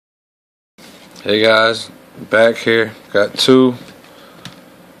Hey guys, back here. Got two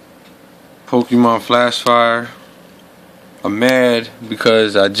Pokemon Flashfire. I'm mad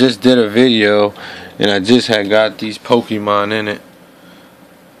because I just did a video and I just had got these Pokemon in it.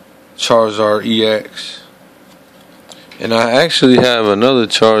 Charizard EX. And I actually have another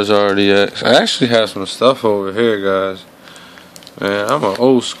Charizard EX. I actually have some stuff over here, guys. Man, I'm an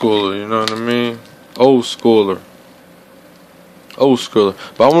old schooler, you know what I mean? Old schooler.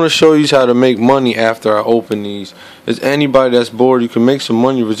 But I want to show you how to make money after I open these. Is anybody that's bored, you can make some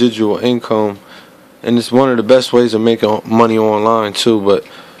money, residual income, and it's one of the best ways of making money online too. But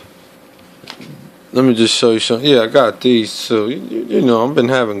let me just show you something. Yeah, I got these too. You know, I've been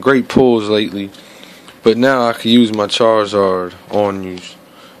having great pulls lately, but now I can use my Charizard on you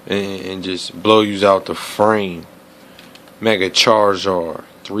and just blow you out the frame. MegaCharizard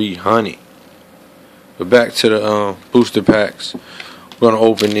 300. But back to the booster packs. We're gonna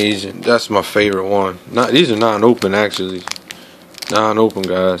open these, and that's my favorite one. These are non-open actually. Non-open,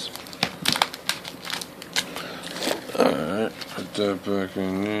 guys. Alright, put that back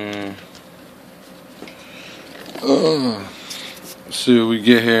in there. Let's see what we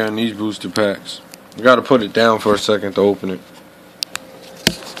get here in these booster packs. I gotta put it down for a second to open it.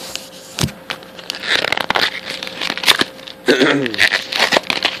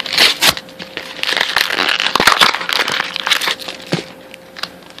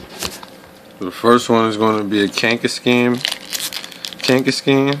 The first one is going to be a Kangaskhan.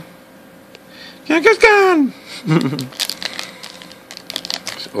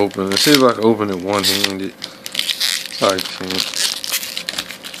 Let's open it. Let's see if I can open it one-handed. I can.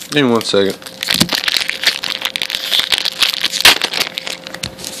 Give me 1 second.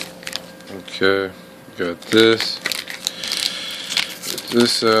 Okay, got this. Get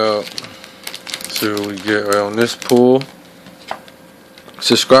this out. See what we get right on this pull.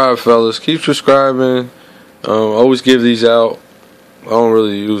 Subscribe, fellas. Keep subscribing. Always give these out. I don't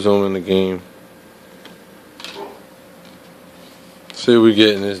really use them in the game. See what we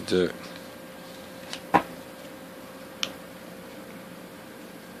get in this deck.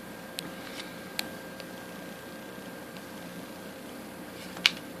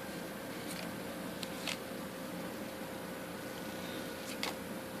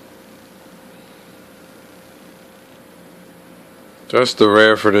 That's the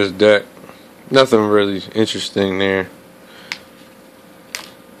rare for this deck. Nothing really interesting there.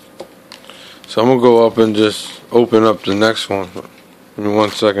 So I'm going to go up and just open up the next one. Give me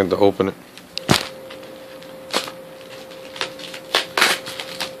 1 second to open it.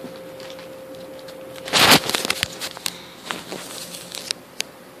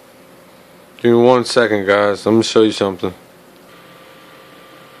 Give me 1 second, guys. Let me show you something.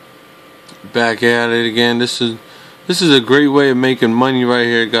 Back at it again. This is a great way of making money right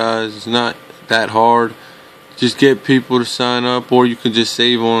here, guys. It's not that hard. Just get people to sign up, or you can just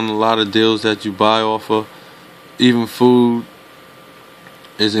save on a lot of deals that you buy off of. Even food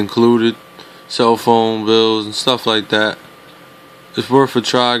is included, cell phone bills and stuff like that. It's worth a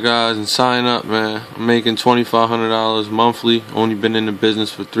try, guys, and sign up, man. I'm making $2,500 monthly. Only been in the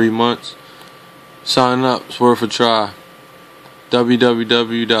business for 3 months. Sign up. It's worth a try.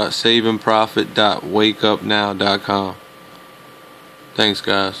 www.saveandprofit.wakeupnow.com. Thanks,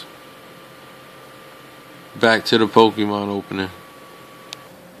 guys. Back to the Pokemon opening.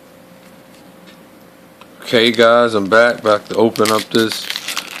 Okay, guys, I'm back to open up this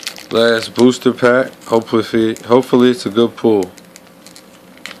last booster pack. Hopefully it's a good pull.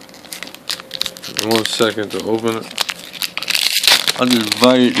 1 second to open it. I'll just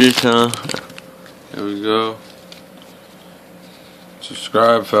bite it this time. There we go.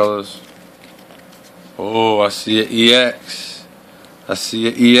 Subscribe, fellas. Oh, I see an EX. I see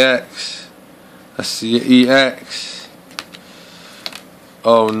an EX. I see an EX.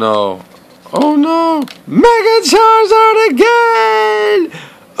 Oh no. Oh no. MegaCharizard again.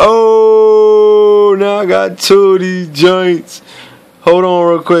 Oh, now I got 2 of these joints. Hold on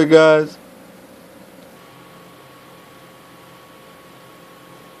real quick, guys.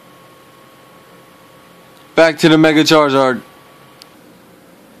 Back to the MegaCharizard.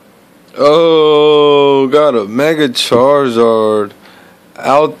 Oh, got a MegaCharizard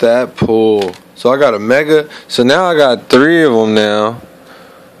out that pull. So I got a Mega. So now I got 3 of them now.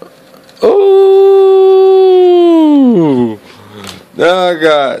 Ooh. Now I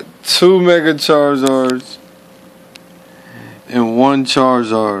got 2 MegaCharizards and 1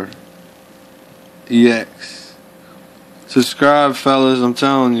 Charizard EX. Subscribe, fellas. I'm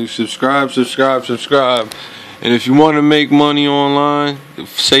telling you, subscribe. And if you want to make money online, the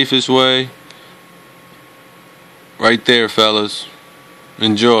safest way, right there, fellas.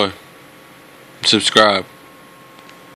 Enjoy. subscribe.